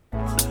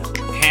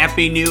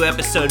Happy new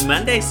episode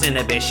Monday,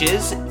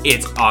 Cinebishes.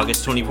 It's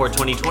August 24,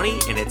 2020,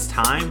 and it's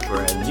time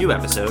for a new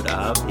episode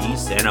of the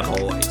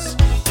Cineboys.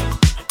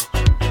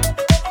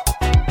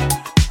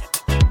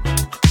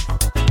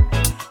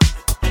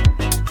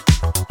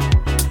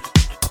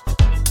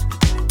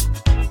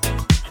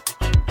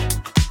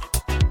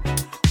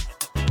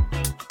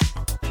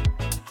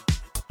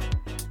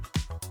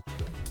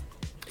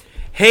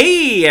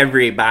 Hey,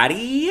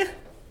 everybody!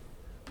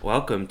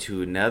 Welcome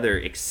to another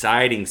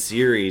exciting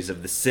series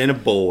of the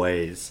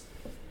Cineboys.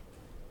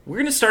 We're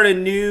gonna start a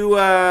new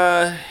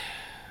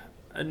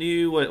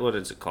what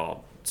is it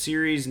called?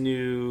 Series,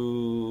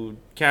 new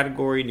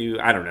category, new.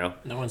 I don't know.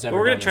 No one's ever. But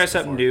we're done gonna try this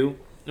something before.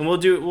 new, and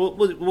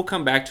we'll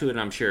come back to it,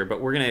 I'm sure.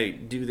 But we're gonna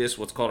do this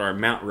what's called our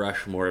Mount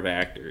Rushmore of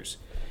actors,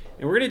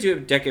 and we're gonna do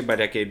it decade by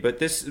decade. But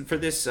this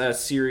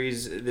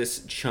series,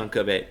 this chunk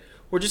of it,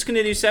 we're just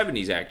gonna do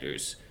 70s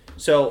actors.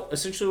 So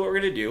essentially, what we're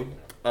gonna do.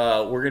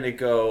 We're going to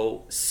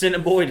go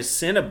Cineboy to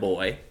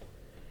Cineboy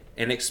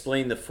and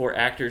explain the 4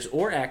 actors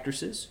or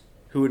actresses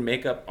who would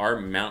make up our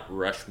Mount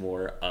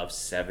Rushmore of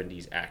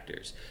 70s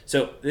actors.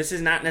 So this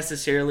is not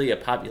necessarily a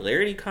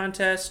popularity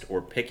contest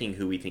or picking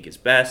who we think is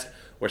best.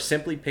 We're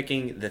simply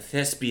picking the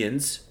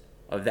thespians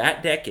of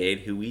that decade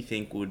who we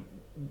think would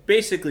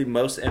basically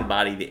most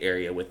embody the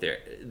era with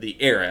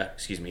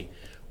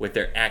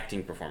their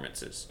acting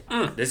performances.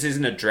 This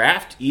isn't a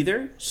draft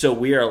either, so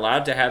we are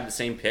allowed to have the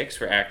same picks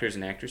for actors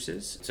and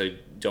actresses, so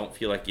don't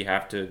feel like you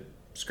have to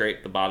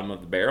scrape the bottom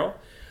of the barrel.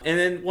 And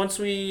then once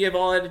we have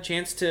all had a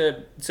chance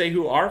to say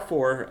who our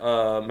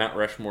 4 Mount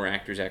Rushmore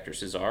actors,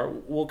 actresses are,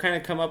 we'll kind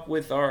of come up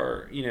with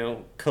our,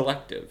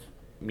 collective,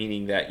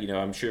 meaning that,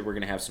 I'm sure we're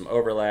going to have some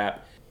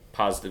overlap.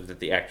 Positive that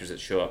the actors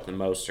that show up the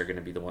most are going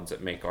to be the ones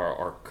that make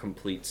our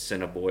complete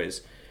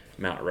Cineboys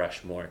Mount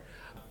Rushmore.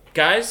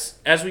 Guys,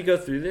 as we go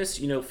through this,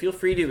 feel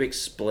free to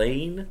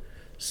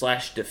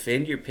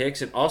explain/defend your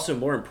picks, and also,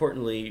 more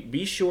importantly,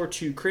 be sure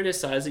to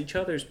criticize each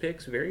other's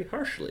picks very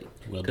harshly,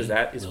 because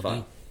that is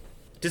fun.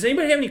 Does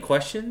anybody have any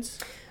questions?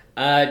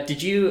 Are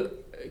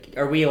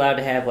we allowed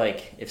to have,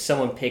 if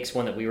someone picks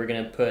one that we were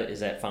going to put, is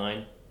that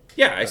fine?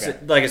 Yeah, Okay.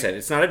 Like I said,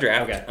 it's not a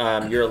draft.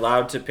 Okay. You're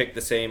allowed to pick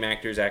the same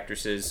actors,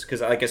 actresses,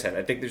 because like I said,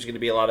 I think there's going to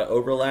be a lot of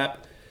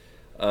overlap,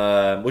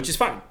 which is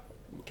fine.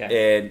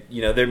 Okay. And,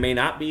 there may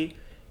not be.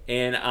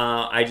 And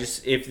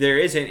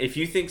if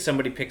you think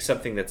somebody picked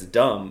something that's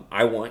dumb,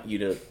 I want you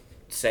to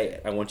say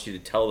it. I want you to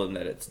tell them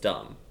that it's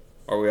dumb.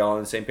 Are we all on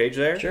the same page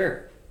there?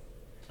 Sure.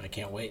 I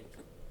can't wait.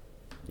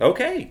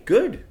 Okay,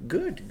 good.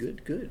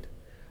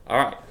 All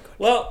right.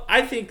 Well,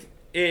 I think,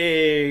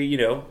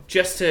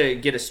 just to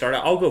get us started,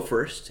 I'll go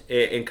first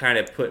and kind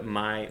of put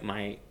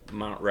my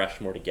Mount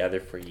Rushmore together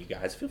for you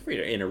guys. Feel free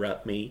to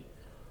interrupt me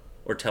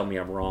or tell me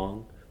I'm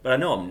wrong, but I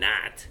know I'm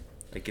not.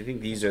 I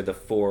think these are the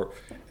 4...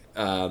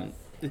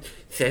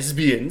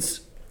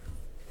 thespians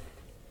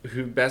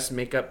who best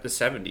make up the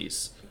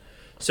 70s.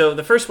 So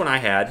the first one I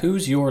had...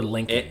 Who's your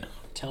Lincoln?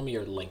 Tell me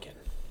your Lincoln.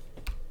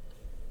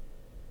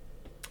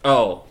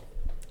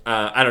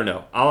 I don't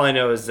know. All I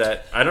know is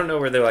that I don't know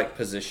where they're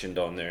positioned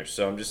on there,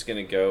 so I'm just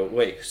gonna go...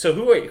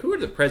 Who are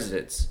the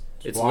presidents?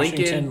 It's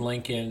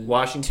Lincoln,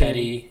 Washington,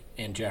 Teddy,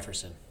 and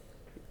Jefferson.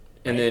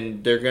 And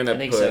then they're gonna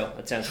think put so.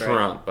 That sounds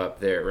Trump up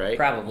there, right?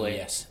 Probably.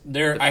 Yes.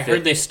 I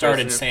heard they fifth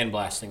started president.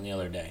 sandblasting the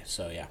other day,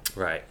 so yeah.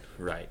 Right.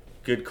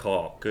 Good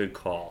call.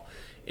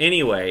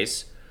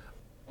 Anyways,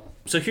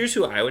 so here's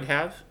who I would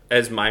have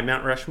as my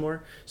Mount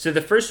Rushmore. So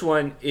the first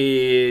one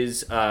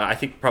is, I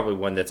think probably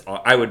one that's,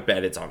 I would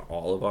bet it's on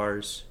all of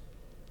ours.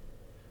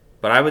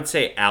 But I would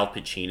say Al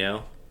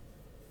Pacino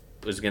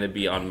was going to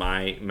be on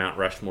my Mount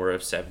Rushmore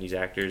of 70s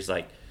actors.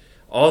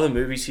 All the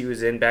movies he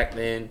was in back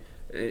then,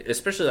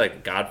 especially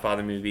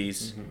Godfather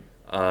movies,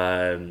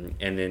 and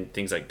then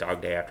things like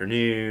Dog Day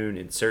Afternoon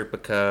and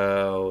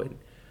Serpico. And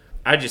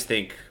I just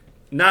think...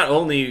 Not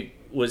only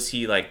was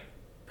he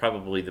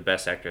probably the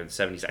best actor of the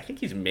 70s, I think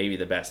he's maybe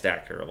the best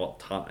actor of all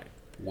time.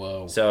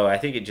 Whoa. So I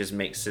think it just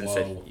makes sense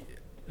that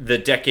the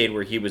decade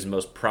where he was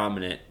most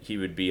prominent, he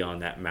would be on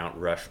that Mount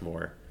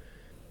Rushmore.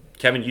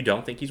 Kevin, you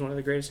don't think he's one of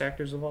the greatest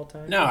actors of all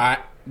time? No,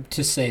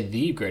 to say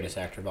the greatest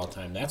actor of all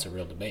time, that's a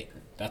real debate.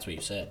 That's what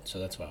you said, so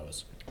that's why I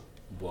was...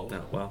 Whoa.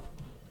 No, well,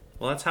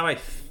 that's how I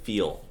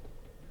feel.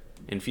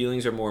 And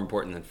feelings are more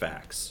important than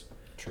facts.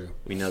 True.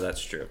 We know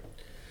that's true.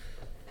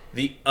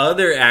 The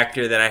other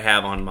actor that I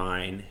have on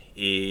mine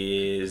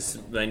is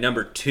my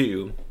number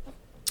 2.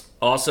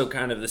 Also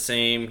kind of the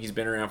same. He's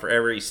been around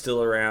forever. He's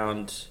still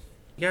around.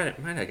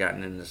 Might have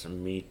gotten into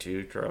some Me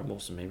Too trouble,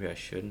 so maybe I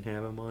shouldn't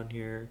have him on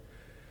here.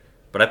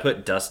 But I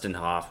put Dustin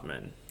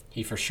Hoffman.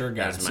 He for sure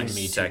got in some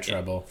Me Too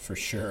trouble, for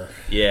sure.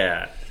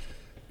 Yeah,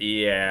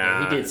 he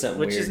did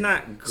something which weird. is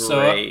not great. So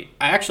I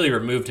actually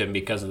removed him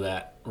because of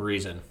that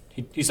reason.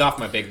 He's off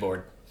my big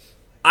board.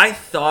 I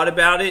thought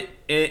about it,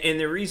 and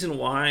the reason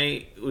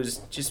why was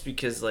just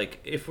because,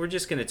 if we're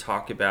just going to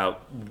talk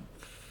about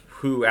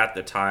who at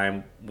the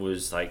time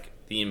was, the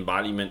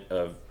embodiment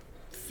of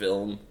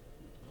film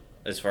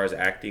as far as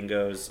acting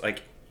goes,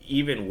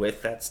 even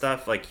with that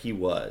stuff, he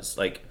was.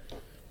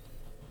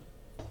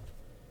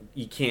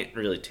 you can't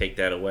really take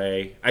that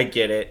away. I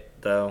get it,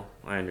 though.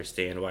 I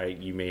understand why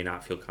you may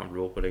not feel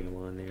comfortable putting him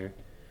on there.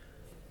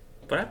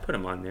 But I put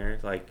him on there.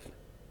 Like,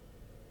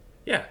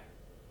 yeah.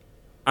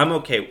 I'm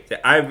okay with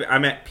that.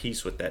 I'm at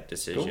peace with that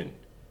decision. Cool.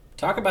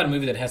 Talk about a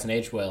movie that hasn't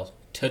aged well.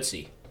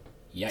 Tootsie.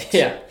 Yikes.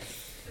 Yeah.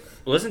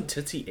 Wasn't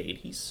Tootsie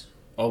 80s?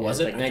 Oh, was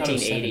it? Like I thought it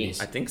was 1980.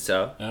 70s. I think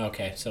so. Oh,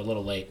 okay, so a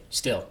little late.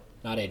 Still,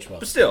 not aged well.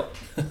 But still.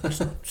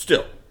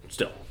 Still.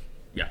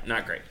 Yeah,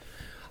 not great.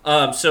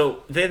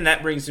 So then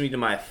that brings me to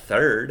my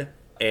third.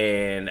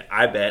 And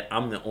I bet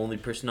I'm the only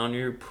person on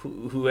here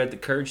who had the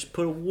courage to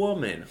put a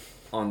woman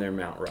on their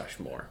Mount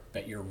Rushmore.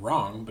 Bet you're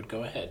wrong, but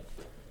go ahead.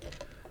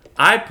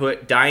 I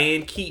put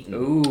Diane Keaton.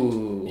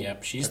 Ooh.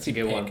 Yep, she's That's the a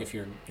good pick one. if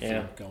you're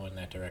going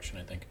that direction,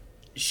 I think.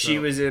 She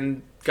was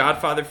in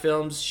Godfather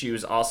films. She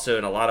was also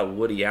in a lot of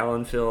Woody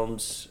Allen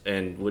films.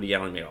 And Woody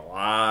Allen made a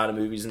lot of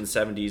movies in the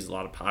 70s, a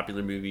lot of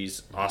popular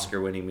movies,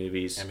 Oscar-winning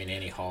movies. I mean,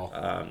 Annie Hall.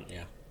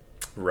 Yeah.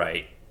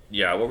 Right.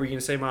 Yeah, what were you going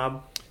to say,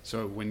 Mob?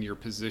 So when you're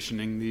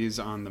positioning these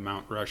on the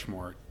Mount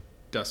Rushmore,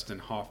 Dustin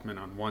Hoffman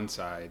on one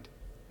side,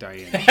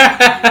 Diane Keaton on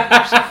the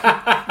other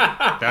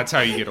side. That's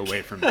how you get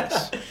away from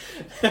this.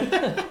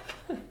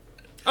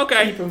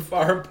 Okay. Keep 'em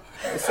far apart.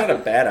 It's not a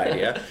bad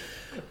idea.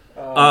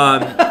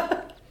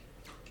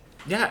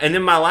 Yeah, and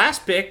then my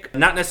last pick,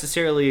 not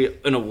necessarily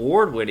an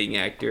award-winning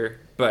actor,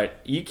 but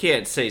you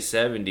can't say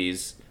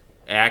 70s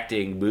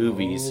acting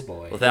movies Oh,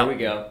 boy. without Here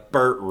we go.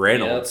 Burt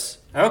Reynolds.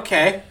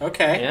 Okay.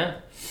 Yeah.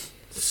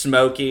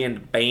 Smokey and the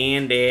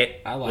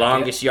Bandit, I like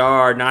Longest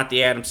Yard, not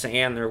the Adam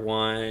Sandler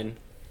one,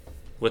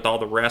 with all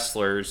the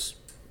wrestlers.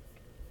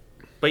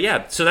 But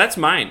yeah, so that's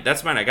mine.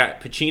 I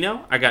got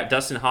Pacino, I got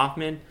Dustin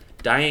Hoffman,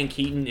 Diane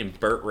Keaton, and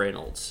Burt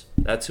Reynolds.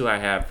 That's who I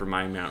have for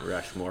my Mount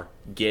Rushmore.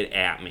 Get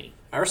at me.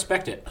 I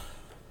respect it.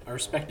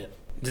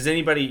 Does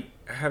anybody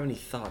have any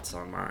thoughts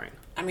on mine?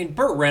 I mean,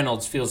 Burt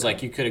Reynolds feels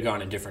like you could have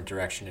gone a different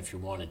direction if you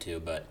wanted to,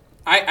 but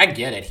I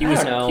get it. I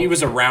don't know. He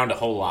was around a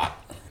whole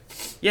lot.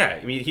 Yeah,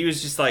 I mean, he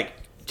was just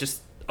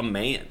a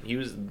man. He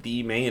was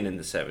the man in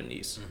the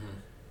 70s. Mm-hmm.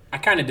 I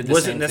kind of did the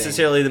Wasn't same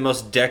necessarily the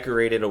most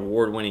decorated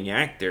award-winning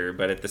actor,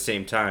 but at the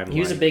same time, He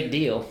was a big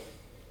deal.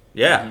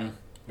 Yeah. thing.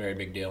 Very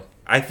big deal.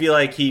 I feel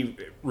like he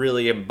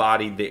really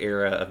embodied the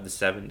era of the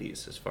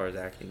 70s as far as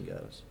acting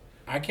goes.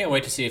 I can't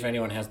wait to see if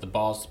anyone has the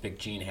balls to pick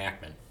Gene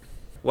Hackman.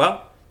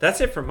 Well,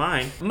 that's it for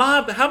mine.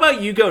 Mob, how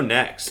about you go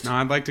next? No,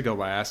 I'd like to go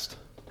last.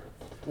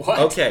 What?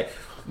 Okay.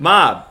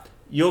 Mob,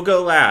 you'll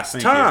go last.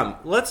 Thank Tom,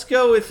 let's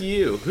go with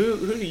you. Who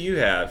do you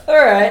have? All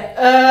right.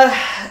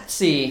 Let's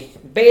see.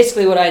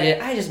 Basically, what I did,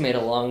 I just made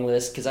a long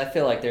list because I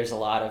feel like there's a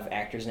lot of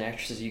actors and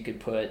actresses you could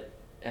put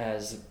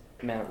as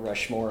Mount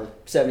Rushmore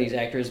 70s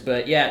actors.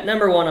 But yeah,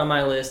 number one on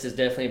my list is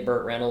definitely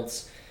Burt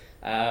Reynolds.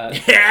 Same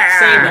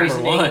number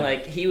reasoning. one.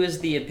 Like he was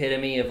the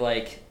epitome of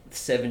like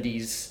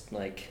 70s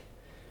like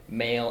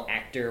male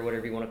actor,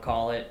 whatever you want to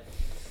call it.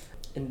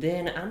 And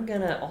then I'm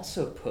gonna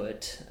also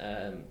put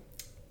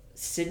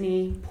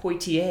Sidney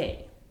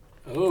Poitier.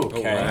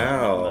 Okay.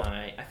 Wow.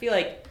 I feel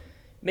like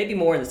maybe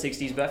more in the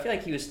 60s, but I feel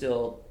like he was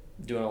still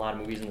doing a lot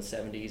of movies in the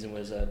 70s and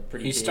was a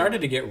pretty. He big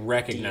started to get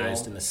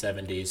recognized deal. in the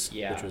 70s,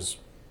 Yeah. which was,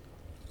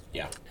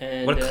 yeah.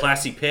 And, What a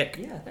classy pick.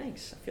 Yeah,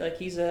 thanks. I feel like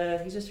he's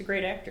just a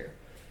great actor.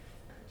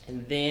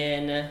 And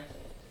then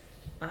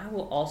I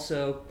will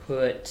also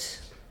put.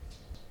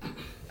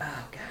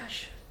 Oh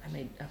gosh, I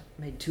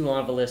made too long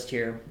of a list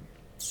here.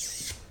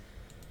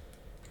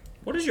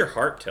 What does your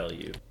heart tell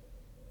you?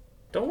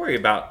 Don't worry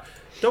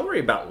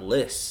about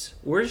lists.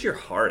 Where's your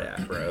heart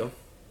at, bro?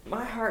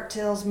 My heart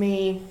tells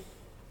me.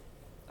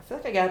 I feel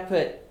like I gotta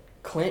put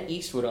Clint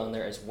Eastwood on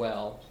there as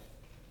well.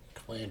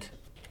 Clint.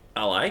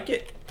 I like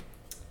it.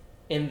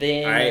 And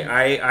then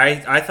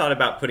I thought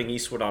about putting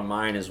Eastwood on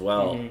mine as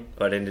well, Mhm.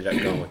 but ended up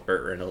going with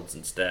Burt Reynolds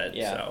instead.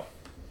 Yeah. So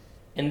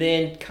And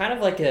then kind of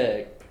like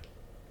a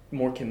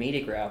more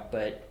comedic route,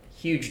 but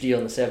huge deal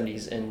in the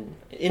 70s and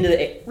into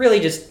the really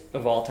just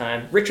of all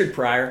time. Richard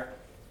Pryor.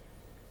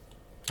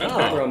 Oh,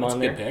 throw him that's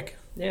on a good there. pick.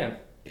 Yeah.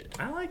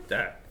 I like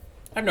that.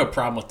 I have no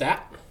problem with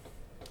that.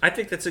 I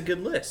think that's a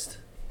good list.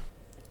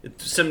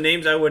 Some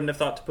names I wouldn't have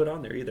thought to put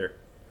on there either.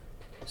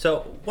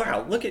 So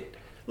wow, look at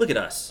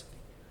us.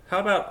 How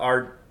about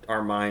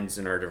our minds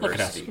and our Look at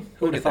us. diversity?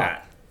 Who'd Look have at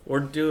that. We're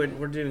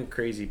doing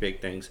crazy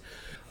big things.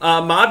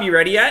 Mob, you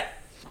ready yet?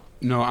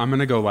 No, I'm going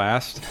to go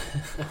last.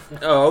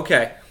 Oh,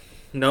 okay.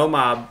 No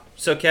Mob.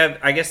 So Kev,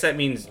 I guess that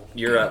means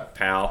you're up,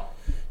 pal.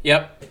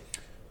 Yep.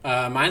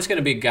 Mine's going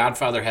to be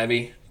Godfather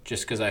heavy,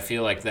 just because I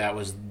feel like that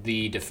was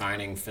the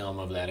defining film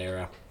of that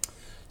era.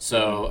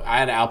 So I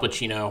had Al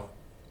Pacino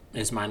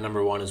is my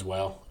number one as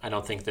well. I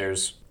don't think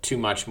there's too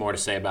much more to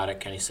say about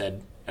it. Kenny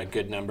said a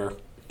good number.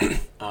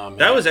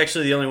 That was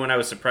actually the only one I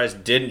was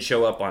surprised didn't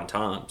show up on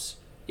Tom's.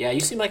 Yeah, you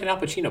seem like an Al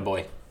Pacino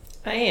boy.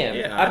 I am.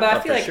 Yeah, But I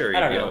thought feel for like sure I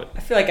don't you'd know. go. I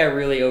feel like I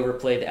really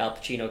overplayed the Al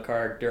Pacino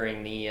card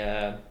during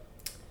the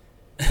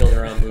Build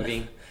Their Own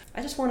movie.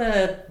 I just want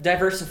to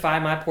diversify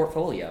my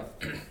portfolio.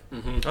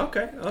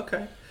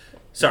 Okay.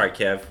 Sorry,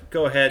 Kev.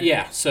 Go ahead.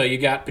 Yeah, so you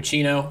got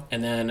Pacino,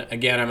 and then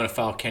again, I'm going to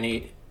follow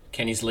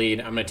Kenny's lead.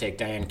 I'm going to take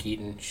Diane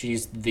Keaton.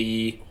 She's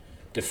the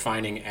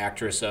defining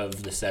actress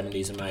of the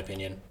 70s, in my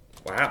opinion.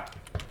 Wow.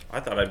 I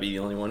thought I'd be the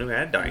only one who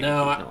had Diane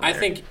No, Keaton on I there.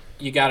 think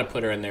you got to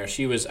put her in there.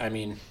 She was, I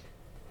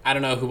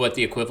don't know what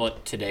the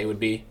equivalent today would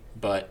be,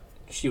 but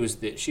she was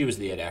the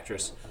it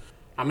actress.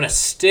 I'm going to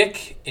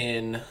stick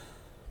in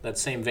that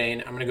same vein.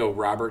 I'm going to go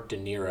Robert De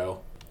Niro,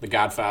 The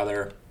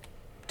Godfather,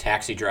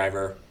 Taxi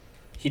Driver.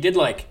 He did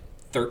like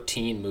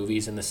 13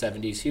 movies in the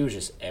 70s. He was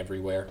just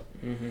everywhere.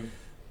 Mm-hmm.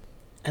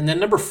 And then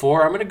number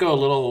 4, I'm going to go a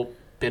little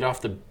bit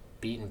off the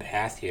beaten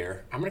path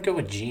here. I'm going to go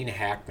with Gene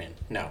Hackman.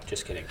 No,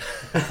 just kidding.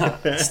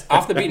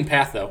 Off the beaten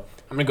path, though.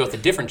 I'm going to go with a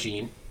different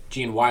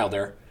Gene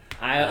Wilder.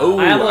 I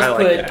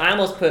that.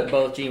 almost put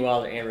both Gene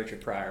Wilder and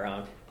Richard Pryor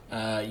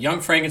on. Young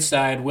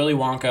Frankenstein, Willy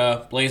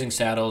Wonka, Blazing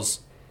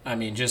Saddles.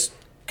 Just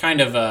kind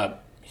of,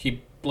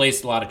 he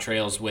blazed a lot of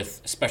trails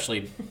with,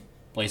 especially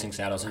Blazing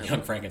Saddles and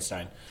Young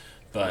Frankenstein.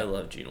 But I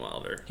love Gene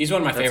Wilder. He's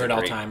one of my That's favorite a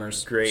great,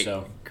 all-timers. Great,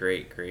 so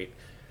great.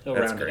 he'll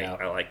That's round it great.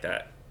 out. I like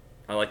that.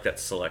 I like that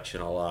selection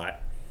a lot.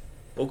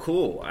 Well,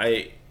 cool.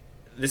 I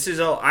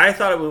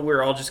thought we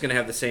were all just going to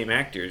have the same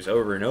actors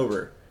over and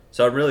over.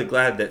 So I'm really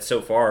glad that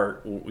so far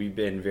we've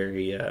been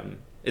very.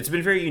 It's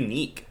been very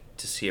unique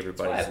to see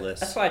everybody's list.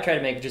 That's why I try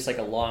to make just like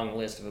a long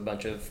list of a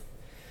bunch of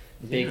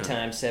big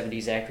time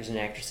 70s actors and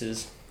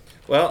actresses.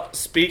 Well,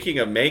 speaking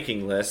of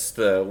making lists,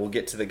 we'll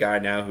get to the guy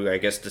now who I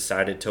guess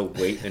decided to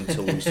wait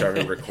until we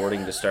started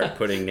recording to start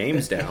putting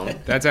names down.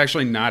 That's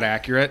actually not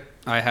accurate.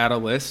 I had a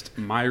list.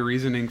 My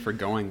reasoning for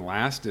going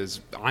last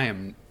is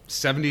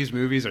 70s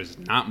movies is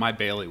not my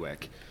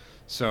bailiwick.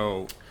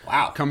 So,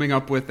 Wow. coming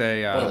up with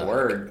a What a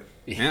word.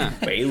 yeah,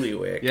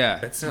 Bailiwick. Yeah.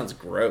 That sounds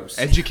gross.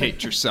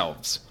 educate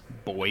yourselves,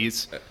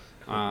 boys.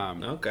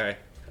 Okay.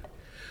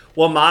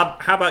 Well,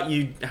 Mob, how about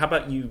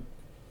you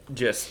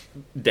just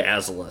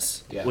dazzle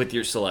us with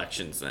your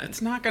selections then?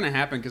 It's not going to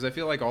happen because I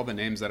feel like all the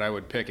names that I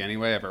would pick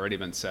anyway have already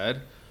been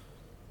said.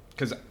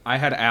 Because I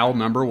had Al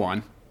number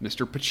 1,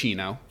 Mr.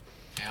 Pacino.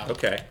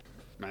 Okay.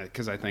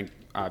 Because I think,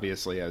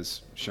 obviously,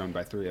 as shown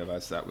by 3 of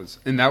us, that was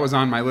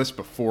on my list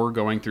before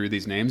going through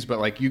these names. But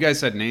like you guys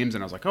said names,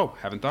 and I was like, oh,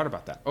 haven't thought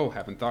about that.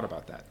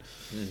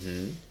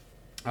 Mm-hmm.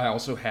 I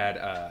also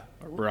had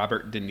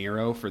Robert De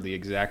Niro for the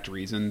exact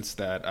reasons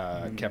that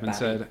Kevin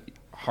said.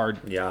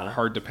 Hard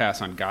to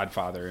pass on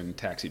Godfather and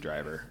Taxi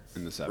Driver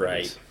in the 70s,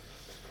 Right.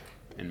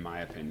 in my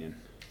opinion.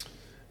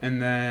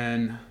 And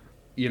then,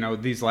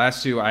 these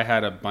last 2, I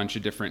had a bunch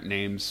of different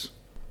names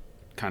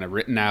kind of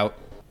written out.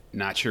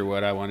 Not sure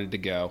what I wanted to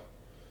go.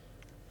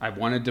 I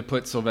wanted to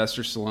put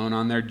Sylvester Stallone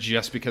on there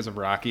just because of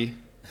Rocky.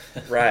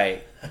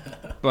 Right.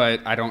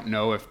 But I don't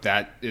know if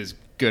that is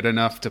good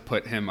enough to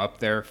put him up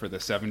there for the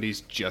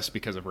 70s just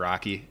because of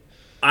Rocky.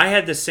 I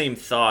had the same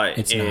thought,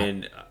 It's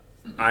and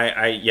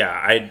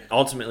I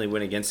ultimately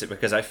went against it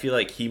because I feel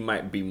like he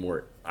might be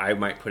more. I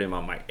might put him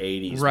on my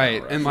 80s.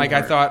 Right, Mount and like I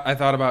Rushmore.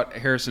 thought about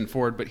Harrison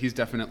Ford, but he's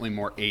definitely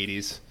more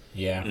 80s.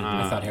 Yeah,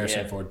 I thought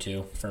Harrison Yeah. Ford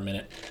too for a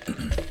minute.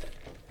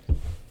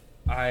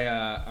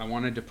 I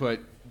wanted to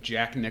put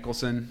Jack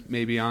Nicholson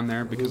maybe on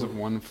there because of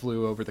One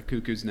Flew Over the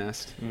Cuckoo's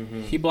Nest.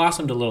 He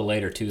blossomed a little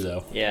later too,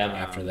 though. Yeah.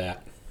 After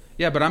that,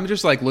 Yeah, but I'm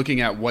just like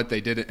looking at what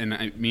they did, and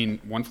I mean,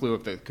 One Flew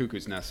Over the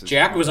Cuckoo's Nest is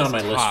Jack one was of on my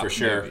his list top for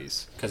sure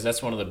movies. because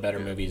that's one of the better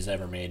movies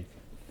ever made.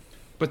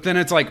 But then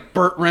it's like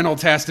Burt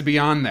Reynolds has to be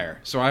on there,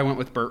 so I went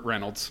with Burt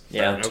Reynolds.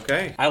 Yeah.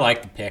 Okay. I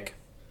like the pick.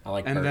 I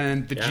like. And Burt.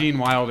 then the Yeah. Gene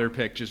Wilder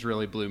pick just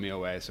really blew me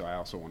away, so I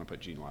also want to put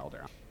Gene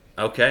Wilder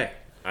on. Okay.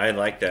 I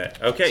like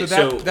that. Okay.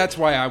 So that's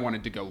why I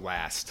wanted to go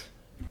last.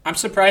 I'm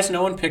surprised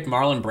no one picked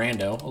Marlon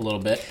Brando a little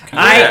bit.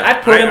 I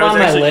put him I was on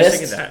my actually just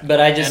thinking list, that. but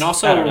I just And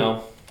also- I don't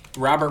know.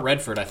 Robert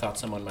Redford, I thought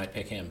someone might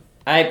pick him.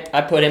 I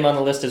put him on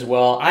the list as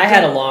well. I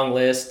had a long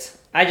list.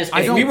 I just I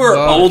If picked- we don't were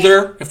love-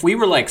 older, if we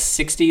were like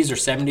 60s or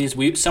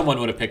 70s, someone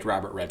would have picked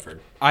Robert Redford.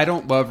 I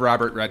don't love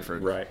Robert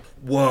Redford. right.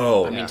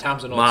 Whoa. I mean,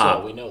 Tom's an old Mom,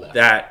 soul. We know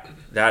that.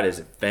 That is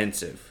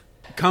offensive.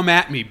 Come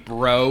at me,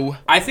 bro.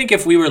 I think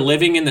if we were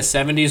living in the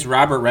 70s,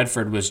 Robert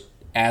Redford was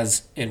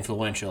as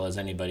influential as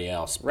anybody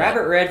else. But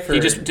Robert Redford. He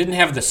just didn't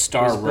have the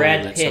star was role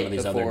Brad that some of Pitt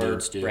these other before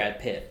dudes do. Brad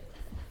Pitt.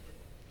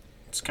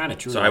 It's kind of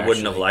true. So I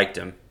wouldn't have actually. liked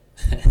him.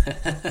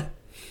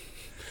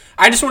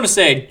 I just want to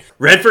say,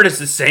 Redford is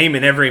the same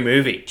in every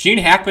movie. Gene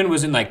Hackman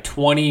was in like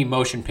 20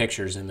 motion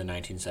pictures in the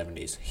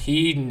 1970s.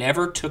 He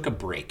never took a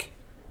break.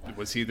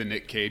 Was he the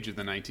Nick Cage of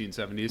the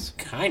 1970s?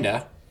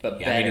 Kinda.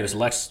 But yeah, I mean, he better. was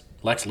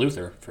Lex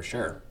Luthor for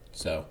sure.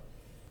 So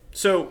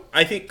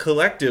I think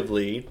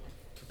collectively,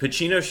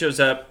 Pacino shows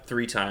up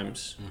 3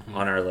 times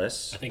on our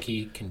list. I think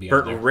he can be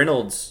Burt on there.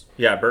 Reynolds,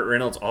 Burt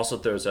Reynolds also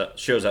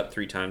shows up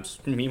 3 times.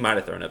 He might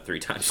have thrown up 3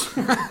 times.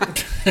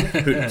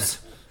 Who knows?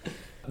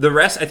 The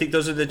rest, I think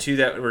those are the 2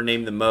 that were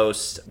named the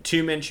most.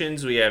 2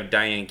 mentions, we have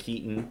Diane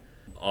Keaton.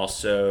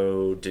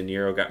 Also, De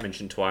Niro got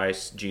mentioned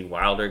twice. Gene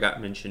Wilder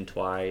got mentioned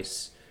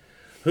twice.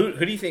 Who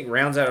do you think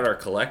rounds out our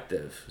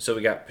collective? So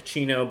we got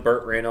Pacino,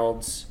 Burt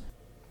Reynolds.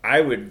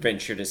 I would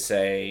venture to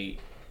say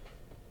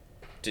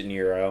De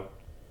Niro.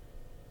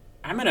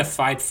 I'm going to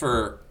fight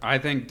for... I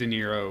think De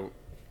Niro,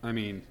 I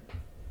mean,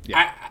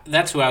 yeah.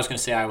 That's who I was going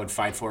to say I would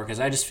fight for, because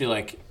I just feel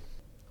like...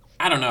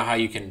 I don't know how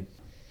you can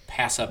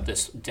pass up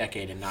this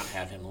decade and not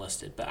have him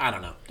listed. But I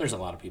don't know. There's a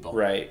lot of people.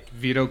 Right.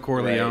 Vito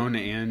Corleone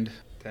and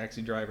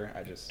Taxi Driver.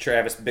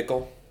 Travis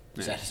Bickle.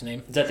 Is that his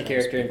name? Is that the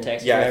character in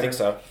Taxi Yeah, Driver? I think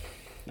so.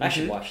 I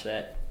should watch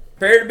that.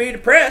 Prepare to be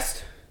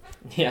depressed.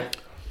 Yeah,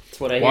 that's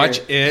what I Watch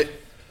hear. it,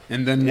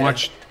 and then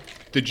watch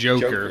The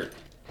Joker,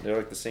 They're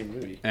like the same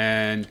movie.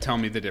 and tell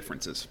me the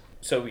differences.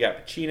 So we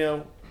got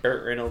Pacino,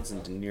 Burt Reynolds,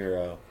 and De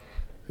Niro.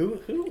 Who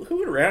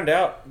would round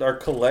out our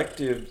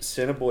collective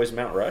Cineboys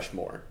Mount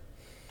Rushmore?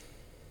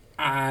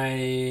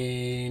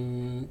 I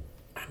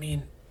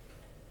mean,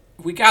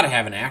 we got to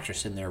have an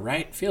actress in there,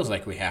 right? Feels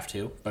like we have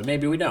to, but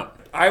maybe we don't.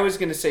 I was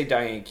gonna say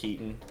Diane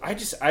Keaton. I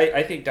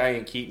think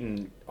Diane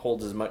Keaton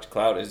holds as much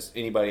clout as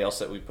anybody else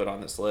that we put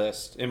on this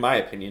list, in my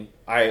opinion.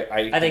 I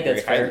think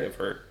that's very highly fair. of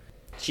her.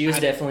 She was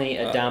definitely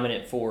a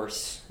dominant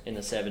force in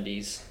the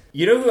 70s.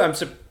 You know who I'm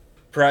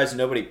surprised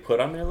nobody put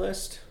on their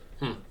list?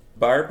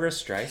 Barbara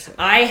Streisand.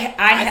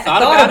 I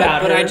Thought about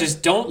it, but her. I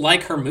just don't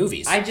like her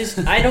movies. I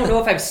don't know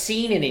if I've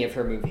seen any of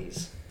her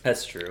movies.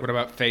 That's true. What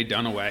about Faye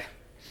Dunaway?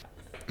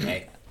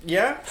 Hey,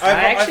 Yeah, I I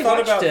actually thought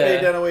watched, about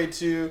Faye Dunaway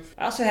too.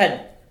 I also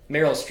had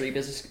Meryl Streep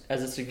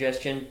as a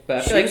suggestion, but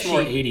I she feel like was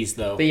more 80s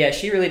though. But yeah,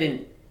 she really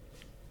didn't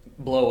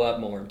blow up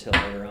more until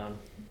later on.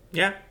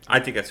 Yeah, I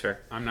think that's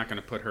fair. I'm not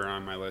going to put her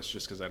on my list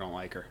just because I don't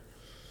like her.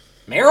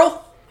 Meryl?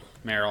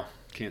 Meryl,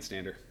 can't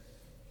stand her.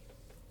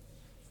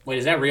 Wait,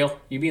 is that real?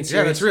 You being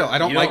serious? Yeah, that's real. I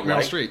don't You like don't Meryl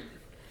like- Streep.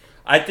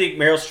 I think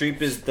Meryl Streep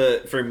is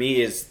the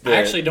I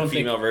actually don't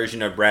female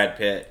version of Brad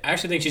Pitt. I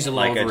actually think she's a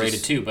little Like, I overrated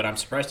just- too, but I'm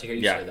surprised to hear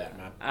you Yeah. say that,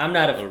 man. I'm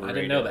not a. I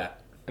didn't know that.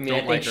 I mean, Don't I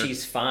think like her.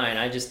 she's fine.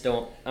 I just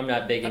don't. I'm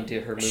not big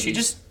into her movies. She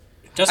just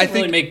doesn't I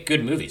really think- make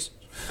good movies.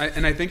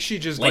 And I think she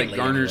just Lately,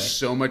 garners anyway.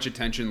 so much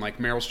attention. Like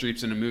Meryl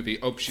Streep's in a movie.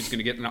 Oh, she's going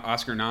to get an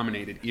Oscar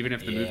nominated, even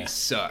if the Yeah. movie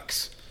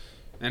sucks.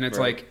 And it's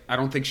Right. like, I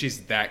don't think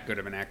she's that good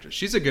of an actress.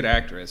 She's a good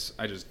actress.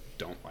 I just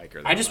don't like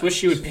her. I just wish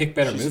she would pick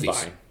better She's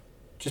movies. fine.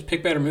 Just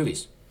pick better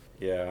movies.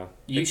 Yeah.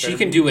 She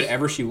can do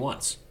whatever she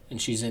wants,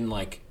 and she's in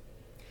like.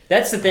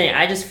 That's the thing.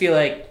 I just feel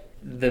like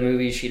the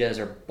movies she does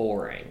are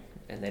boring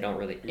and they don't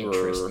really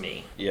interest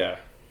me. Yeah.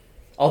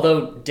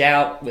 Although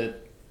Doubt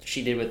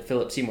she did with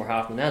Philip Seymour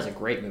Hoffman, that was a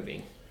great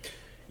movie.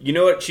 You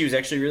know what she was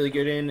actually really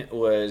good in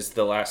was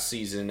the last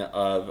season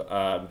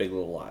of Big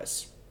Little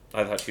Lies.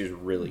 I thought she was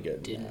really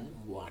good.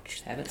 Didn't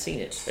watch. Haven't seen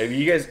it. If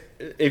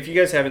you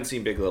guys haven't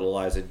seen Big Little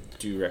Lies, I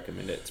do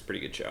recommend it. It's a pretty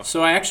good show.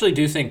 So I actually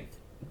do think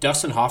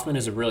Dustin Hoffman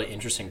is a really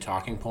interesting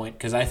talking point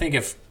because I think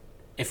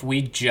if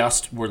we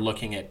just were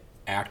looking at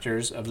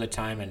actors of the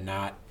time and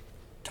not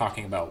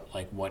talking about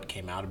like what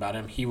came out about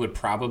him, he would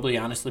probably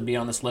honestly be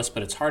on this list.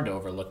 But it's hard to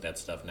overlook that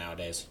stuff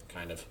nowadays.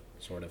 Kind of,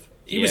 sort of.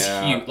 He was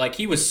huge. Like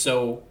he was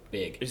so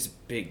big. It's a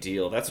big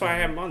deal. That's why I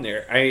have him on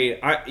there. I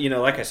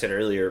like I said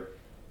earlier,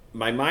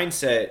 my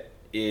mindset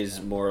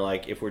is more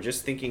like if we're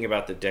just thinking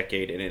about the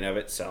decade in and of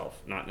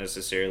itself, not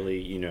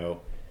necessarily,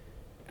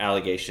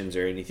 allegations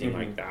or anything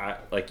like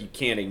that. Like you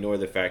can't ignore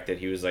the fact that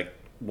he was like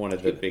one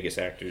of the biggest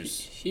actors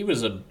He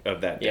was a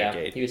of that Yeah,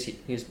 decade.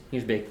 he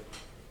was big.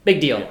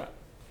 Big deal. Yeah.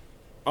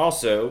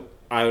 Also,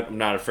 I'm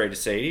not afraid to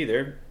say it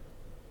either.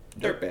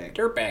 Dirtbag.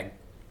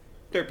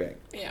 dirtbag.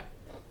 Yeah.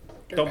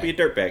 Don't be a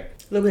dirtbag.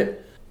 A little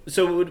bit.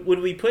 So would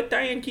we put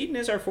Diane Keaton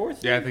as our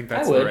fourth? Yeah, I think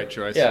that's I would. the right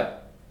choice. Yeah.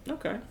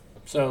 Okay.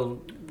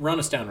 So run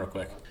us down real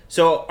quick.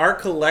 So our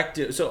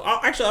collective. So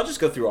I'll just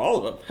go through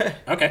all of them.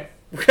 Okay.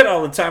 We got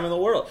all the time in the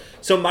world.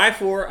 So my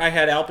four, I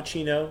had Al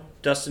Pacino,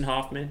 Dustin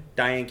Hoffman,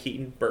 Diane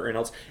Keaton, Burt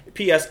Reynolds.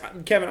 P.S.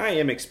 Kevin, I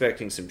am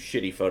expecting some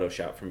shitty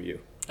Photoshop from you.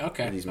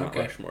 Okay. For these Mount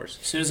Okay.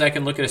 Rushmores. As soon as I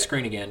can look at a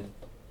screen again,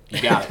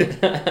 you got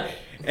it.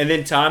 And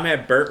then Tom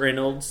had Burt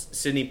Reynolds,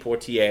 Sidney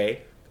Poitier,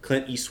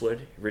 Clint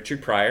Eastwood,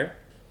 Richard Pryor.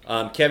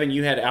 Kevin,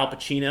 you had Al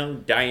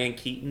Pacino, Diane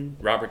Keaton,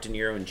 Robert De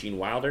Niro, and Gene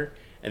Wilder.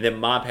 And then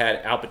Mob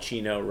had Al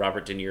Pacino,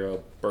 Robert De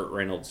Niro, Burt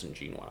Reynolds, and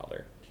Gene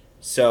Wilder.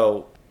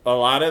 So a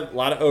lot of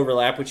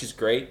overlap, which is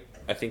great.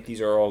 I think these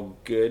are all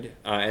good.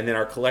 And then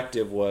our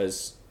collective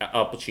was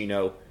Al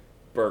Pacino,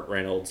 Burt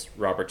Reynolds,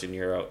 Robert De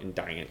Niro, and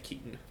Diane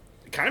Keaton.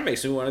 It kind of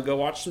makes me want to go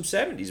watch some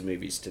 70s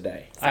movies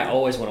today. I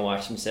always want to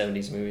watch some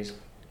 70s movies.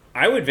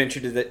 I would venture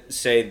to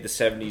say the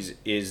 70s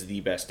is the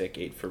best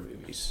decade for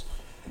movies.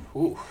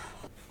 Ooh.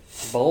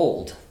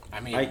 Bold. I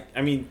mean,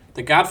 I mean,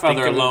 The Godfather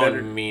think of a alone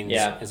better- means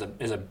Yeah. is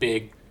a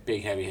big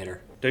heavy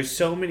hitter. there's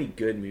so many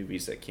good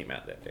movies that came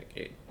out that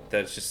decade.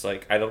 That's just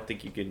like I don't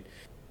think you can,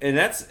 and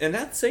that's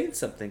saying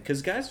something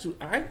because guys,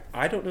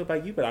 I don't know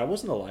about you, but I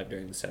wasn't alive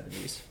during the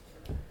 70s.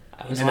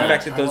 I was And the not.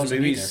 fact that I those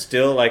wasn't movies either.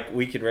 still like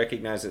we can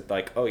recognize it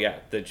like oh yeah,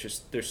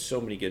 there's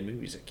so many good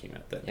movies that came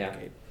out that Yeah.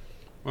 decade.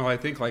 Well, I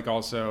think like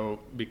also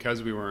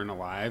because we weren't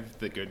alive,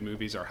 the good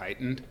movies are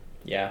heightened.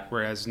 Yeah.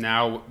 Whereas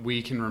now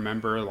we can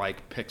remember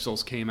like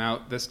Pixels came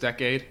out this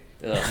decade.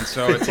 Ugh. And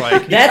so it's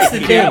like That's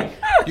the thing.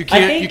 you I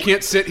can't think- you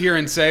can't sit here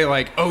and say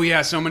like, oh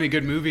yeah, so many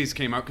good movies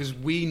came out because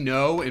we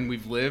know and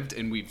we've lived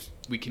and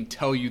we can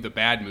tell you the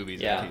bad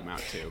movies Yeah. that came out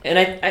too. And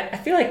I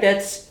feel like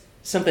that's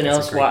something That's a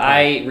else great why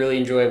I really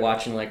enjoy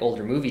watching like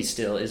older movies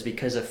still is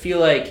because I feel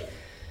like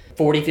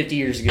 40, 50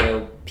 years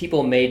ago,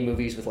 people made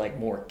movies with like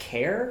more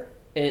care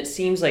And it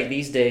seems like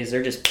these days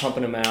they're just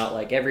pumping them out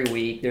like every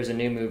week. There's a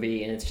new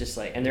movie, and it's just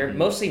like, and they're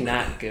mostly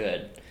not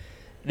good.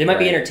 They might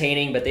be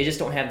entertaining, but they just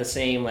don't have the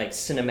same like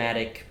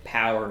cinematic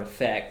power and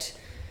effect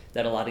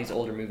that a lot of these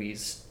older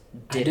movies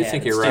did. I do have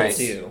think and you're still right.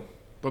 do.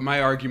 But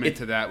my argument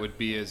to that would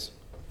be is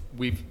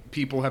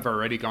people have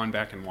already gone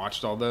back and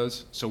watched all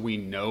those, so we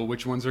know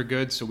which ones are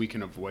good, so we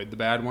can avoid the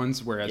bad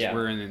ones. Whereas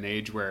we're in an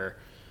age where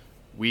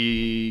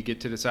we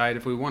get to decide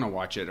if we want to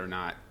watch it or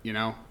not. You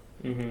know?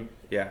 Mm-hmm.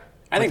 Yeah.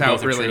 I think without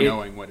both are really true.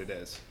 knowing what it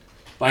is.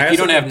 Like, you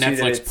don't have think,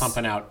 too, that Netflix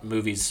pumping out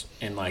movies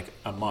in like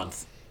a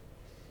month.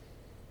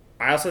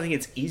 I also think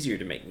it's easier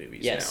to make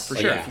movies now. For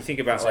Like, sure. If you think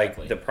about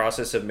Exactly. like the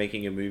process of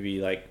making a movie,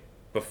 like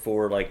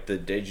before like the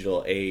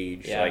digital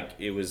age, like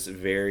it was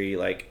very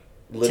like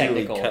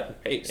literally Technical. cut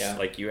and paste. Yeah.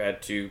 Like you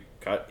had to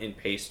cut and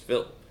paste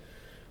film.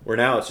 Where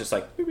now it's just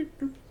like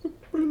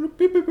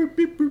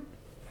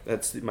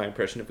that's my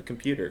impression of a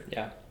computer.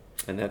 Yeah.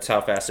 And that's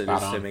how fast it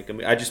Spot is to on. make a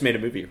movie. I just made a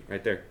movie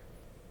right there.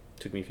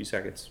 Took me a few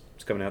seconds.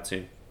 It's coming out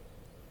soon.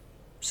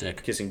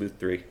 Sick. Kissing Booth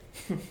 3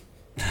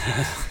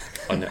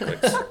 on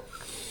Netflix.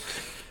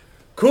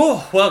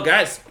 Cool. Well,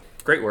 guys,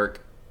 great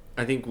work.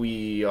 I think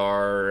we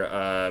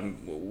are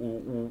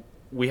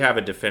we have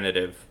a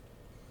definitive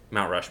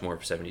Mount Rushmore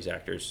of 70s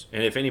actors.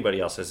 And if anybody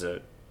else has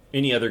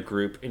any other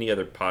group, any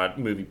other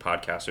movie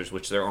podcasters,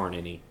 which there aren't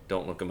any,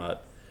 don't look them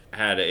up,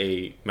 had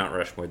a Mount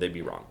Rushmore, they'd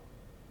be wrong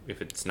if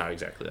it's not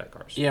exactly that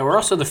cars. Yeah, we're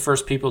also the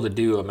first people to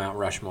do a Mount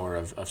Rushmore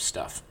of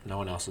stuff. No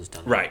one else has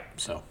done that. Right.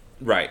 So,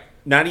 Right.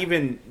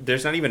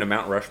 There's not even a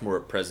Mount Rushmore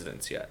of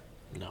presidents yet.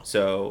 no.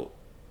 So,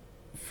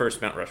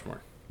 first Mount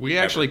Rushmore. We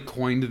actually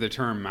coined the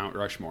term Mount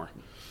Rushmore.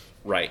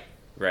 Right.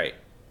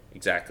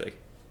 Exactly.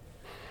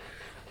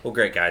 Well,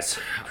 great, guys.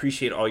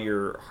 Appreciate all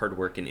your hard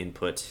work and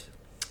input.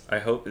 I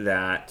hope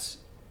that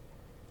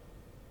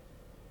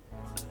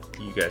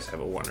you guys have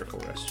a wonderful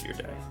rest of your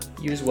day.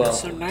 You as well.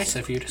 That's so nice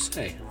of you to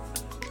say.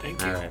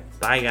 Thank you. All right.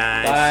 Bye,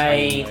 guys.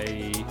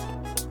 Bye.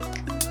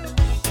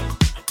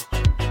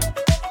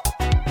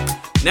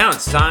 Now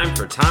it's time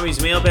for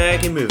Tommy's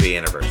Mailbag and Movie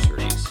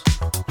Anniversaries.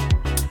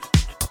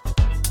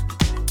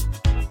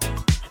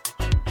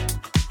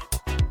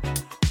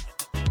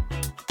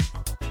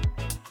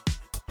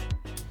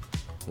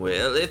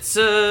 Well, it's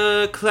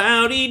a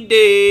cloudy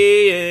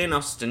day in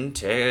Austin,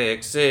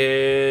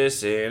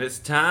 Texas, and it's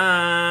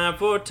time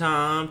for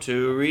Tom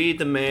to read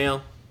the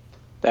mail.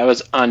 That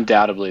was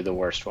undoubtedly the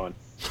worst one.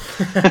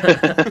 You say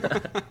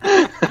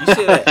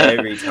that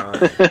every time.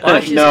 Why don't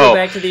you just No. go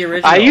back to the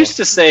original? I used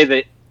to say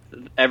that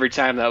every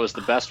time that was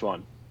the best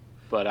one,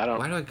 but I don't.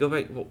 Why do I go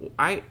back?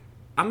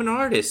 I'm an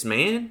artist,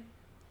 man.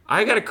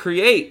 I gotta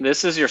create.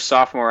 This is your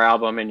sophomore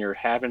album, and you're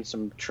having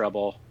some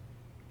trouble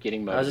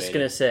getting I motivated. was just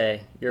going to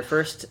say, your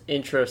first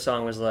intro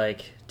song was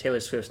like Taylor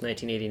Swift's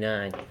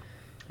 1989.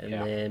 And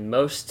Yeah. then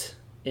most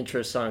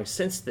intro songs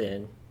since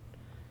then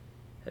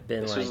have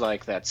been This like, was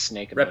like that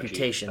snake emoji.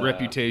 Reputation.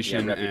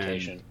 Reputation Yeah, and-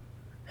 Reputation.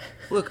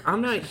 Look,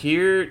 I'm not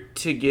here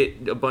to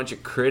get a bunch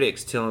of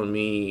critics telling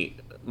me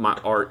my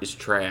art is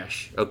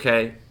trash,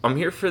 okay? I'm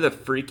here for the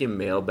freaking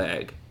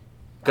mailbag.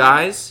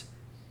 Guys,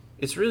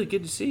 it's really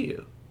good to see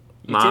you.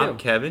 You Mom,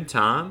 too. Kevin,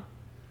 Tom,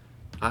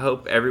 I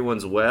hope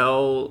everyone's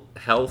well,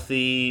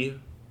 healthy,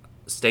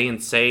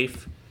 staying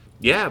safe.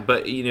 Yeah,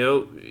 but,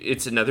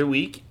 it's another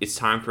week. It's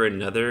time for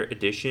another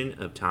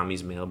edition of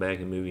Tommy's Mailbag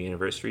and Movie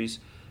Anniversaries.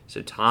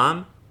 So,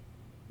 Tom,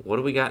 what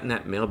do we got in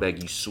that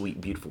mailbag, you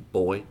sweet, beautiful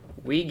boy?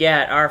 We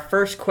got our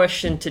first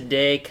question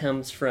today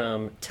comes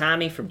from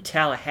Tommy from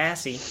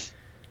Tallahassee.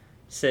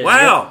 Says,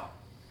 Wow!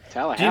 Do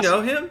Tallahassee. you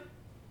know him?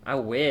 I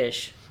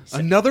wish.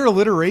 Another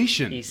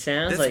alliteration. He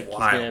sounds That's like he's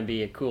wild. going to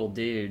be a cool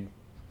dude.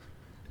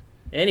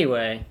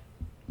 Anyway,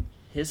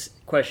 his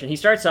question, he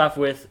starts off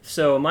with,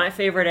 so my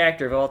favorite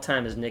actor of all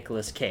time is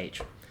Nicolas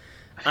Cage.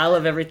 I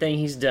love everything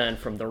he's done,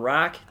 from The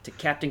Rock to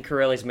Captain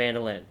Corelli's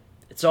Mandolin.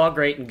 It's all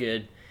great and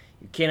good.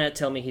 You cannot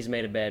tell me he's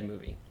made a bad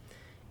movie.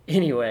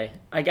 Anyway,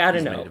 I gotta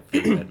He's know, made a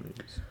few bad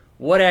movies.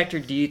 what actor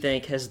do you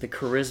think has the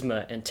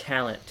charisma and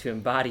talent to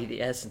embody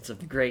the essence of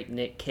the great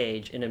Nick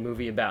Cage in a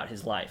movie about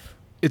his life?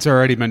 It's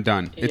already been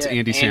done. It's Yeah,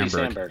 Andy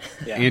Samberg.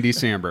 Yeah. Andy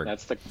Samberg.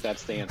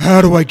 That's the answer.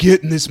 How do I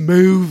get in this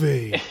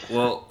movie?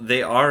 Well,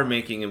 they are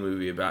making a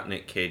movie about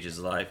Nick Cage's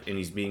life, and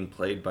he's being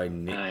played by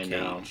Nick I Cage.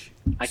 know.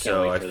 I can't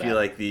so wait I for feel that.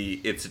 like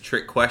it's a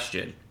trick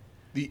question.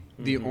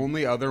 The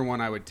only other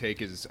one I would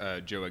take is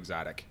Joe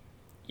Exotic.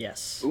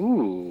 Yes.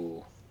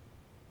 Ooh.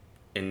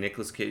 And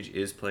Nicolas Cage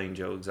is playing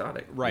Joe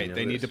Exotic. Right. You know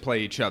They need to this. play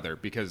each other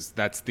because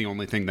that's the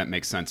only thing that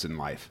makes sense in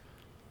life.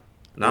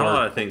 Not or- a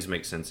lot of things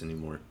make sense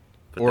anymore.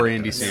 but Or that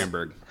Andy does.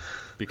 Samberg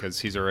because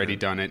he's already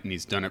done it and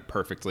he's done it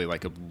perfectly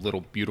like a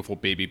little beautiful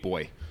baby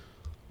boy.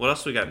 What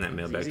else we got in that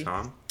mailbag, easy.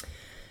 Tom?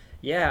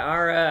 Yeah,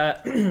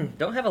 our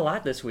don't have a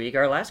lot this week.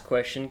 Our last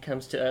question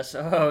comes to us.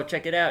 Oh,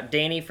 check it out.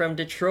 Danny from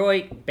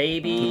Detroit,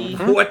 baby.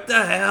 What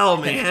the hell,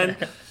 man?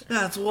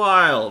 That's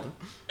wild.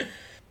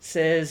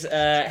 Says,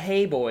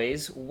 hey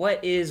boys,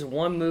 what is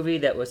one movie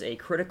that was a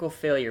critical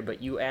failure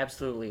but you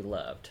absolutely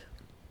loved?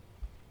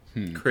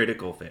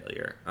 Critical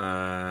failure.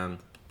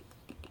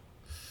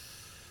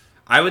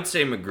 I would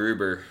say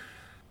MacGruber.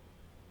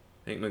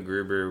 I think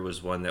MacGruber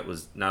was one that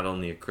was not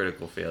only a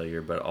critical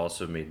failure, but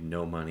also made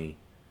no money,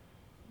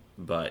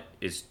 but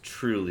is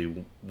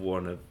truly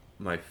one of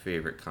my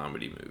favorite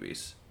comedy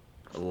movies.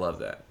 I love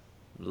that.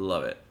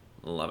 Love it.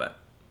 Love it.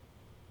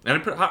 And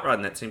I put Hot Rod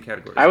in that same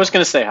category. I was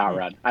going to say Hot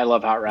Rod. I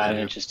love Hot Rod.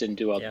 Yeah. It just didn't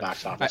do well at Yeah. the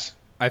box office.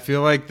 I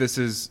feel like this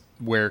is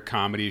where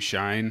comedies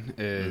shine,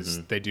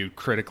 is they do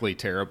critically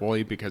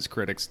terribly because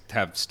critics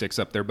have sticks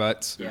up their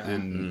butts, Yeah.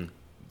 and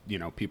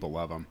people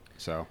love them.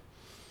 So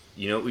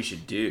You know what we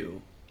should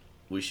do?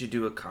 We should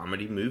do a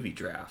comedy movie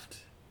draft.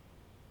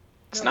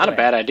 It's No not a way.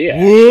 bad idea.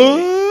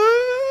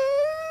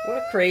 What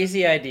a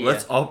crazy idea.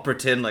 Let's all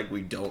pretend like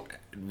we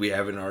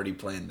haven't already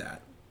planned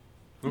that.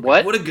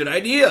 What? What a good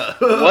idea!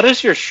 What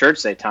does your shirt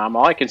say, Tom?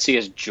 All I can see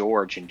is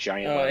George in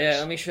giant Oh, letters. yeah,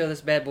 let me show this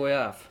bad boy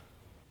off.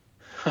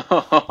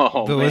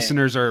 Oh, the man.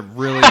 listeners are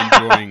really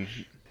enjoying.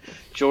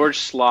 George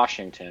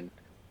Sloshington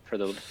for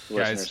the listeners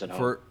Guys, at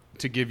home.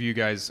 to give you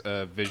guys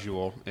a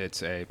visual,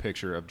 it's a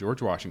picture of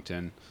George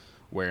Washington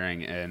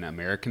wearing an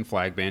American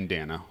flag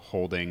bandana,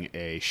 holding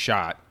a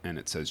shot, and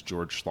it says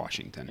George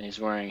Washington. And he's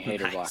wearing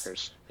hater Nice.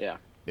 blockers. Yeah.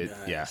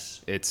 Yeah,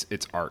 it's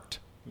art.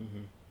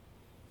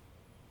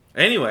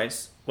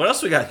 Anyways, what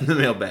else we got in the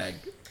mailbag?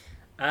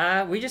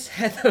 We just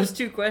had those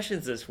 2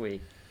 questions this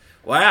week.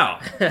 Wow.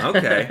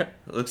 Okay.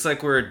 Looks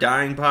like we're a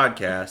dying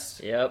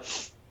podcast. Yep.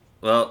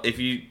 Well, if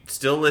you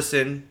still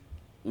listen,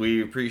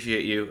 we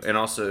appreciate you. And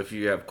also, if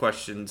you have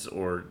questions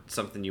or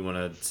something you want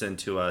to send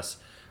to us,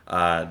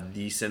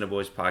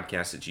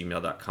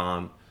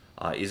 thecineboyspodcast@gmail.com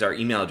is our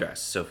email address.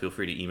 So feel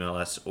free to email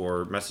us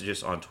or message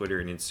us on Twitter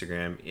and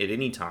Instagram at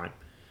any time.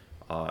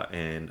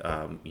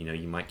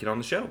 You might get on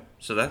the show.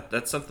 So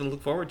that's something to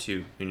look forward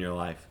to in your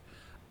life.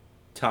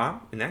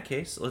 Tom, in that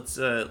case, let's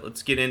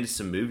get into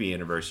some movie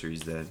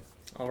anniversaries then.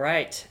 All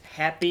right.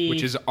 Happy.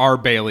 Which is our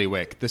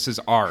bailiwick. This is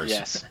ours.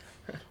 Yes.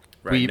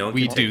 Right? No one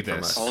we can do take it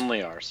from this. us.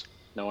 Only ours.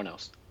 No one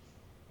else.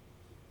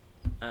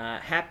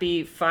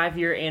 Happy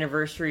 5-year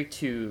anniversary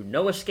to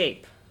No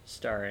Escape,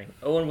 starring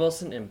Owen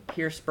Wilson and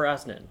Pierce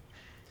Brosnan.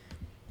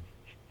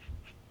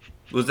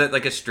 Was that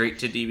like a straight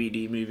to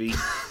DVD movie?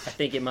 I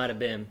think it might have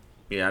been.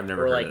 Yeah, I've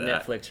never Or heard like of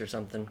that. Netflix or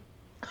something.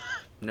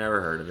 Never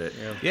heard of it.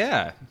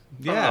 Yeah.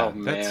 Yeah. Oh,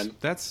 man.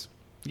 That's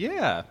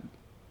yeah.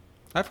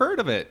 I've heard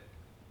of it.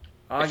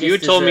 If you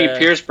had told me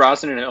Pierce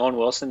Brosnan and Owen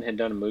Wilson had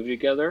done a movie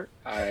together,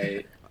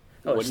 I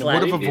wouldn't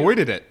Slat. Would have have believed you.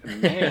 avoided it.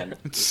 Man,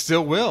 It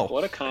still will.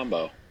 what a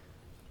combo.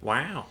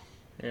 Wow.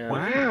 Yeah.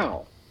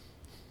 Wow.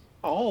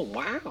 Oh,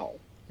 wow.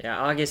 Yeah,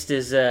 August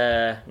is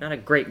not a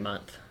great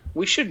month.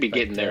 We should be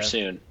getting there uh,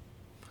 soon.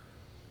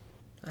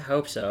 I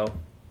hope so.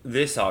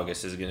 This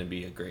August is going to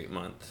be a great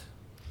month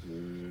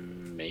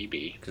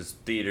Maybe. because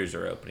theaters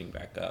are opening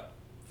back up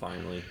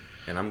finally,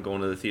 and I'm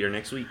going to the theater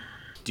next week.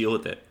 Deal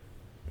with it.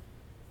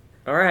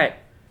 All right.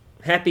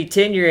 Happy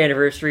 10-year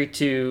anniversary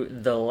to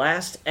The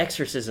Last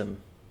Exorcism.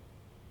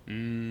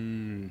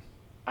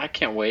 I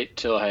can't wait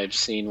till I've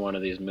seen one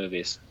of these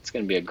movies. It's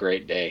going to be a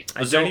great day.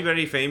 Was there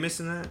anybody famous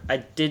in that? I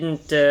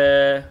didn't.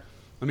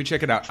 Let me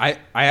check it out. I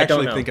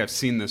actually know. think I've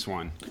seen this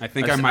one. I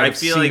think I might have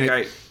feel seen like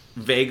it. I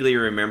vaguely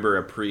remember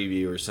a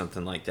preview or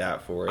something like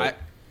that for it.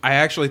 I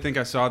actually think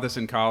I saw this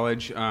in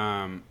college.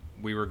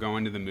 We were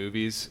going to the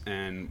movies,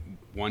 and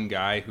one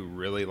guy who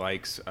really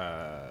likes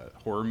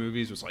horror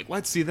movies was like,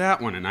 "Let's see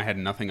that one." And I had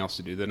nothing else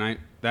to do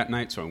that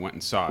night, so I went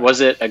and saw it.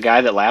 Was it a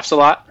guy that laughs a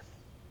lot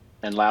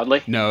and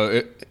loudly?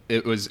 No,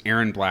 it was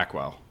Aaron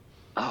Blackwell.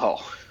 Oh.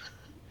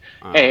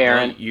 Hey, Well,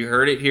 Aaron. you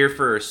heard it here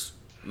first.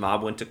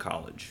 Mob went to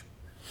college.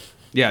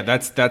 Yeah,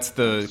 that's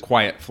the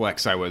quiet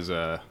flex I was.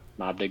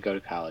 Mob did go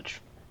to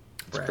college.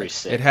 It's pretty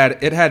sick.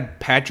 It had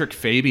Patrick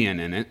Fabian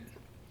in it,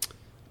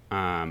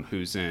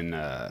 who's in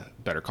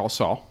Better Call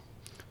Saul.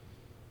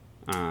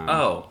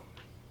 Oh.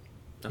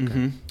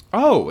 Okay.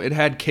 Oh, it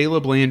had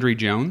Caleb Landry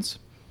Jones.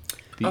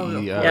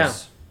 yeah.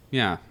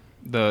 Yeah,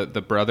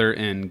 the brother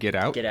in Get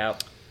Out. Get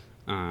Out.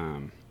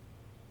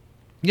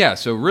 Yeah,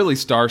 so really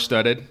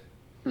star-studded.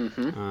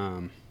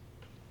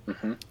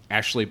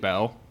 Ashley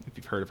Bell, if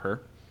you've heard of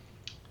her,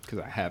 because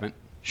I haven't.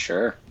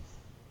 Sure.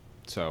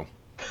 So,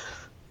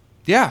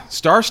 yeah,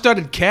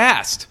 star-studded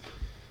cast.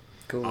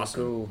 Cool,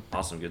 Awesome. cool.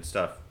 Awesome. Good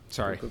stuff.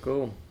 Sorry.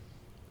 Cool.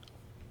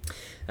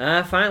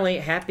 Finally,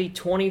 happy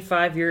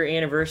 25-year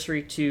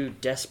anniversary to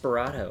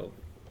Desperado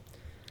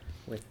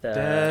with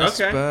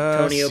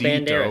Antonio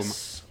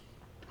Banderas.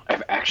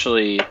 I've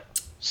actually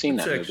seen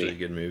It's that actually a movie.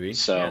 good movie.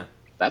 So Yeah.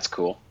 that's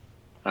cool.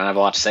 I don't have a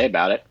lot to say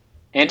about it.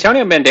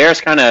 Antonio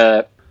Banderas kind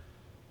of.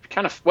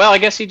 Well, I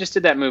guess he just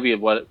did that movie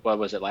of what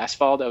was it last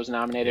fall that was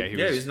nominated.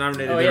 Yeah, Yeah, he was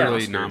nominated. Oh, for yeah. an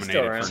Literally Oscar. nominated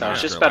Still for around. an So I was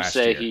Oscar just about to last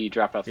say year. he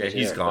dropped off. Yeah, this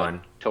he's year, gone.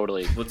 but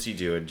Totally. What's he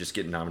doing? Just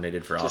getting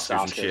nominated for Just Oscars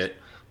and Oscars. shit.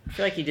 I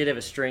feel like he did have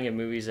a string of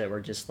movies that were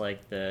just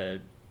like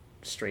the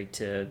straight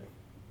to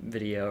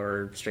video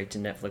or straight to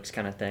Netflix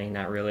kind of thing.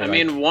 Not really. I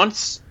mean,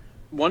 once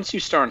you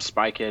star in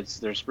Spy Kids,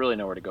 there's really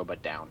nowhere to go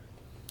but down.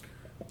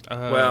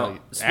 Well,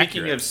 speaking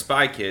accurate. of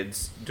Spy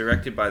Kids,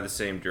 directed by the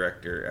same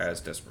director as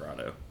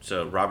Desperado.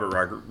 So Robert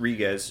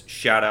Rodriguez,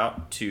 shout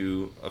out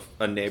to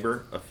a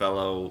neighbor, a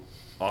fellow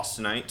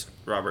Austinite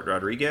Robert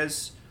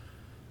Rodriguez.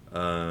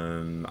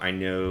 I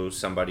know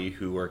somebody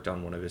who worked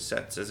on one of his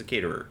sets as a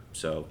caterer.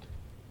 So,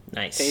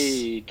 Nice.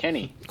 Hey,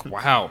 Kenny.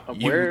 Wow.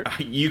 Where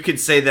you could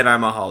say that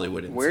I'm a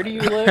Hollywood insider. where do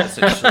you live?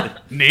 Essentially.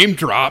 Name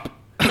drop.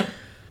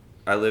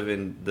 I live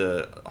in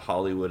the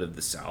Hollywood of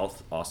the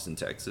South, Austin,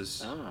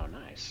 Texas. Oh,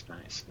 nice.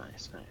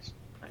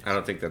 I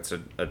don't think that's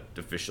an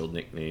official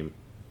nickname.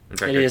 In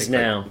fact, It is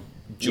now.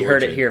 You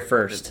heard it here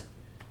first.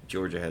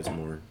 Georgia has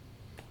more.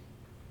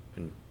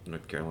 In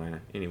North Carolina.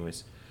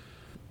 Anyways.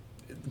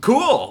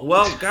 Cool.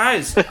 Well,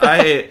 guys,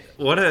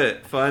 what a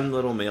fun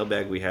little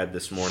mailbag we had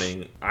this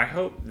morning. I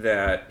hope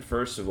that,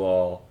 first of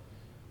all,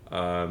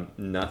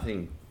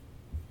 nothing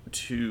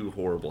too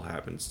horrible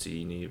happens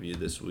to any of you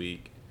this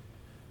week.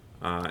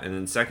 And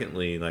then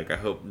secondly, I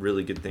hope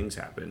really good things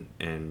happen,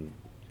 and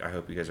I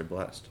hope you guys are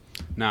blessed.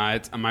 Nah,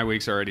 my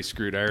week's already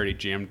screwed. I already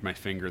jammed my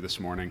finger this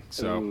morning.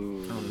 So, Oh,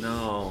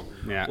 no.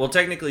 yeah. Well,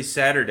 technically,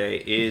 Saturday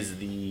is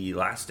the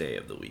last day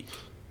of the week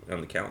on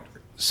the calendar.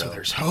 So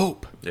there's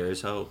hope.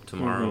 There's hope.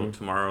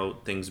 Tomorrow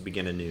things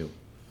begin anew.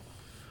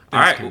 Thanks, All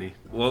right. Kenny.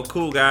 Well,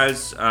 cool,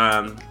 guys.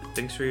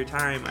 Thanks for your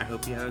time. I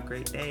hope you have a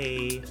great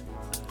day.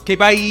 Okay,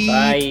 bye.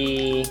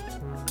 Bye.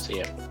 See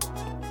ya.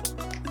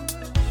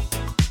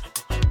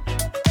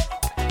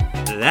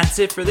 That's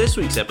it for this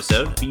week's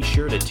episode. Be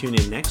sure to tune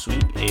in next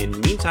week. In the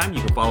meantime,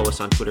 you can follow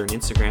us on Twitter and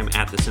Instagram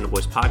at the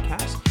Cineboys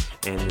Podcast.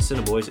 And the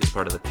Cineboys is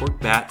part of the Cork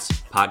Bats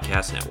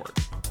Podcast Network.